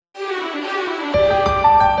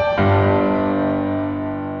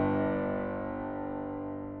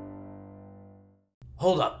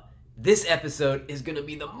This episode is going to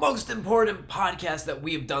be the most important podcast that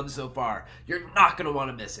we have done so far. You're not going to want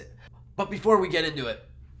to miss it. But before we get into it,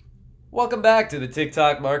 welcome back to the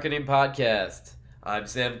TikTok Marketing Podcast. I'm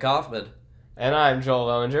Sam Kaufman. And I'm Joel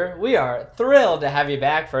Lowinger. We are thrilled to have you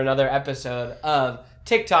back for another episode of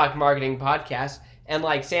TikTok Marketing Podcast. And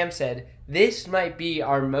like Sam said, this might be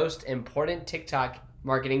our most important TikTok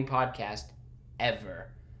marketing podcast ever.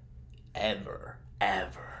 Ever.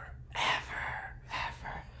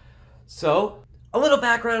 So, a little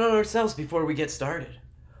background on ourselves before we get started.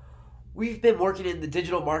 We've been working in the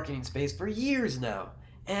digital marketing space for years now,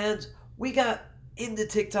 and we got into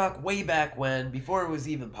TikTok way back when, before it was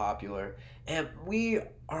even popular, and we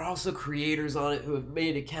are also creators on it who have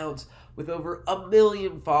made accounts with over 1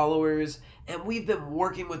 million followers, and we've been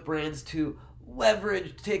working with brands to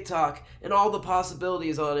leverage TikTok and all the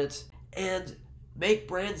possibilities on it and make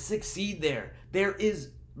brands succeed there. There is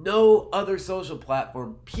no other social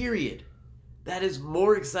platform, period, that is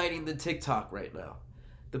more exciting than TikTok right now.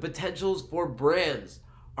 The potentials for brands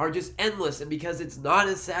are just endless, and because it's not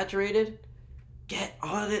as saturated, get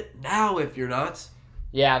on it now if you're not.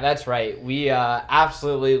 Yeah, that's right. We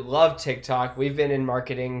absolutely love TikTok. We've been in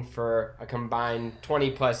marketing for a combined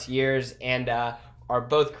 20 plus years and are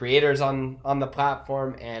both creators on the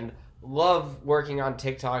platform and love working on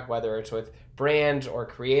TikTok, whether it's with brands or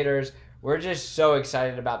creators. We're just so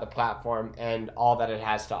excited about the platform and all that it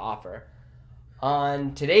has to offer.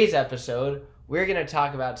 On today's episode, we're going to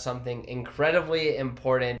talk about something incredibly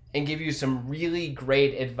important and give you some really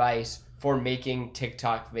great advice for making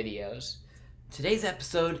TikTok videos. Today's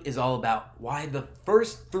episode is all about why the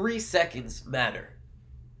first 3 seconds matter.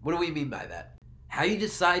 What do we mean by that? How you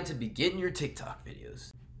decide to begin your TikTok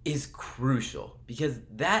videos is crucial because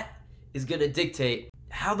that is going to dictate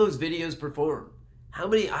how those videos perform. How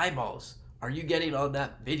many eyeballs are you getting on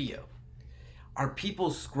that video? Are people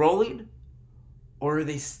scrolling or are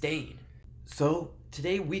they staying? So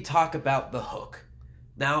today we talk about the hook.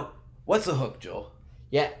 Now, what's a hook, Joel?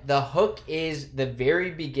 Yeah, the hook is the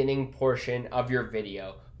very beginning portion of your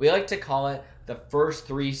video. We like to call it the first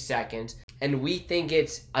 3 seconds, and we think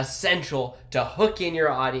it's essential to hook in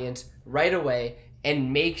your audience right away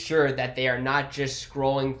and make sure that they are not just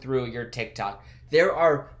scrolling through your TikTok. There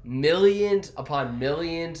are millions upon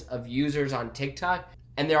millions of users on TikTok,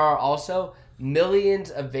 and there are also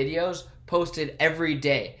millions of videos posted every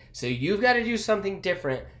day. So you've got to do something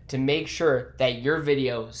different to make sure that your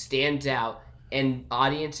video stands out and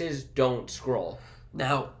audiences don't scroll.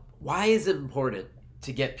 Now, why is it important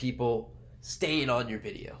to get people staying on your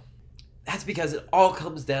video? That's because it all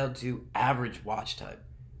comes down to average watch time.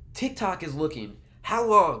 TikTok is looking, how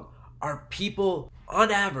long are people on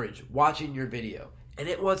average watching your video? And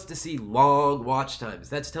it wants to see long watch times.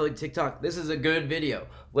 That's telling TikTok, this is a good video.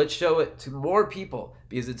 Let's show it to more people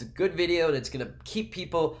because it's a good video and it's going to keep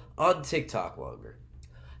people on TikTok longer.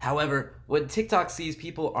 However, when TikTok sees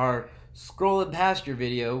people are scrolling past your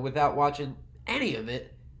video without watching any of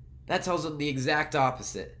it, that tells them the exact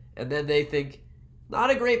opposite. And then they think, not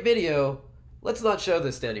a great video, let's not show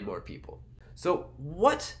this to any more people. So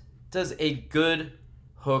what does a good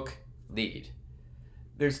hook need?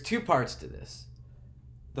 There's 2 parts to this.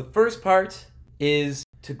 The first part is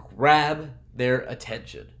to grab their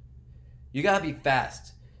attention. You gotta be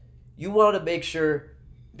fast. You want to make sure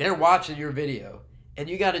they're watching your video, and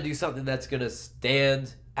you gotta do something that's gonna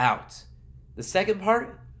stand out. The second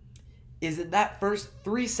part is in that first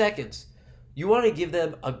 3 seconds, you want to give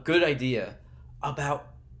them a good idea about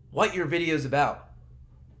what your video is about.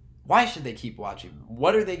 Why should they keep watching?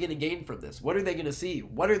 What are they going to gain from this? What are they going to see?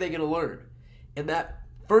 What are they going to learn? In that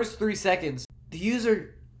first 3 seconds, the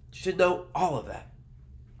user should know all of that.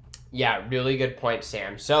 Yeah, really good point,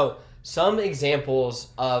 Sam. So some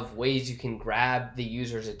examples of ways you can grab the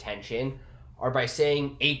user's attention are by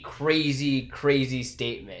saying a crazy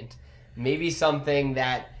statement. Maybe something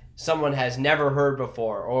that someone has never heard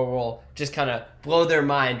before or will just kind of blow their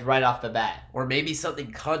mind right off the bat. Or maybe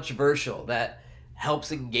something controversial that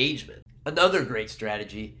helps engagement. Another great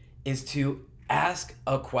strategy is to ask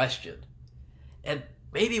a question. And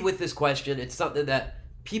maybe with this question, it's something that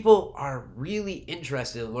people are really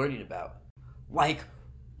interested in learning about. Like,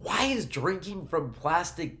 why is drinking from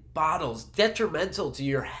plastic bottles detrimental to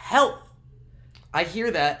your health? I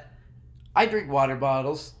hear that. I drink water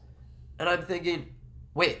bottles. And I'm thinking,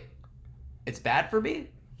 wait, it's bad for me?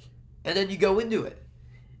 And then you go into it.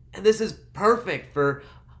 And this is perfect for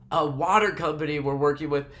a water company we're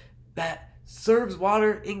working with that serves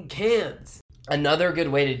water in cans. Another good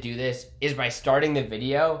way to do this is by starting the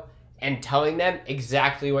video and telling them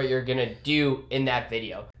exactly what you're going to do in that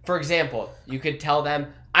video. For example, you could tell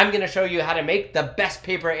them, I'm going to show you how to make the best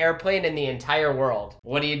paper airplane in the entire world.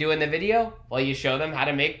 What do you do in the video? Well, you show them how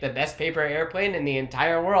to make the best paper airplane in the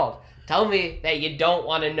entire world. Tell me that you don't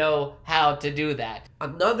want to know how to do that.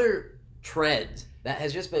 Another trend that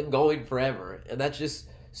has just been going forever, and that just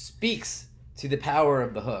speaks to the power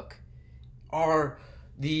of the hook, are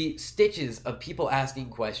the stitches of people asking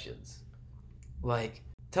questions. Like,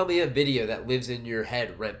 tell me a video that lives in your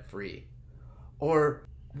head rent-free. Or,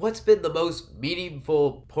 what's been the most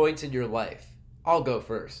meaningful points in your life? I'll go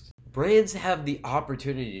first. Brands have the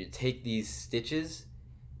opportunity to take these stitches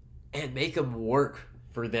and make them work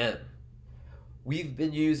for them. We've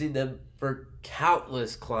been using them for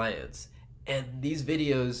countless clients, and these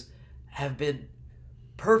videos have been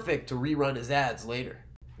perfect to rerun as ads later.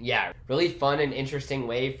 Yeah, really fun and interesting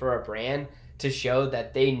way for a brand to show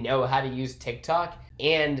that they know how to use TikTok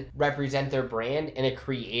and represent their brand in a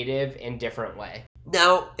creative and different way.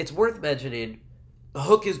 Now, it's worth mentioning, the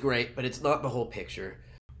hook is great, but it's not the whole picture.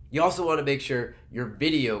 You also want to make sure your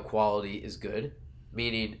video quality is good,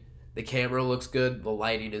 meaning the camera looks good, the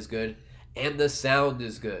lighting is good, and the sound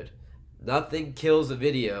is good. Nothing kills a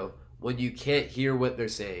video when you can't hear what they're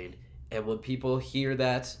saying, and when people hear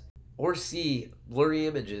that or see blurry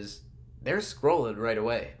images, they're scrolling right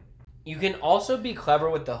away. You can also be clever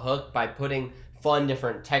with the hook by putting fun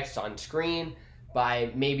different text on screen,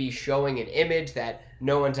 by maybe showing an image that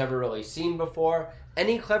no one's ever really seen before.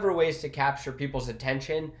 Any clever ways to capture people's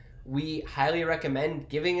attention, we highly recommend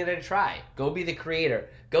giving it a try. Go be the creator.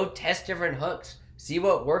 Go test different hooks. See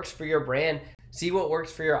what works for your brand. See what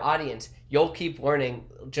works for your audience. You'll keep learning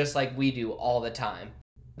just like we do all the time.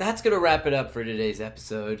 That's going to wrap it up for today's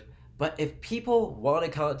episode. But if people want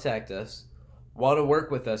to contact us, want to work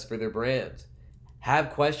with us for their brand,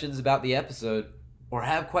 have questions about the episode, or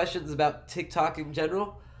have questions about TikTok in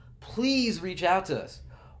general, please reach out to us.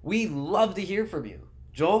 We love to hear from you.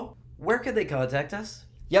 Joel, where can they contact us?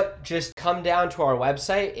 Yep, just come down to our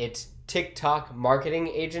website. It's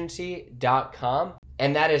tiktokmarketingagency.com,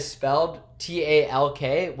 and that is spelled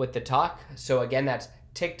TALK with the talk. So again, that's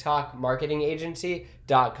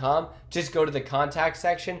tiktokmarketingagency.com. Just go to the contact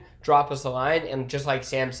section, drop us a line, and just like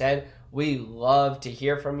Sam said, we love to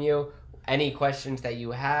hear from you. Any questions that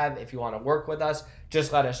you have, if you want to work with us,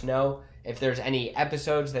 just let us know. If there's any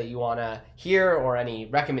episodes that you want to hear or any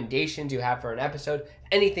recommendations you have for an episode,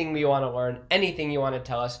 anything we want to learn, anything you want to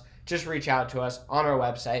tell us, just reach out to us on our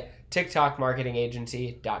website,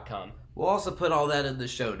 tiktokmarketingagency.com. We'll also put all that in the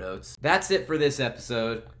show notes. That's it for this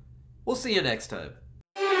episode. We'll see you next time.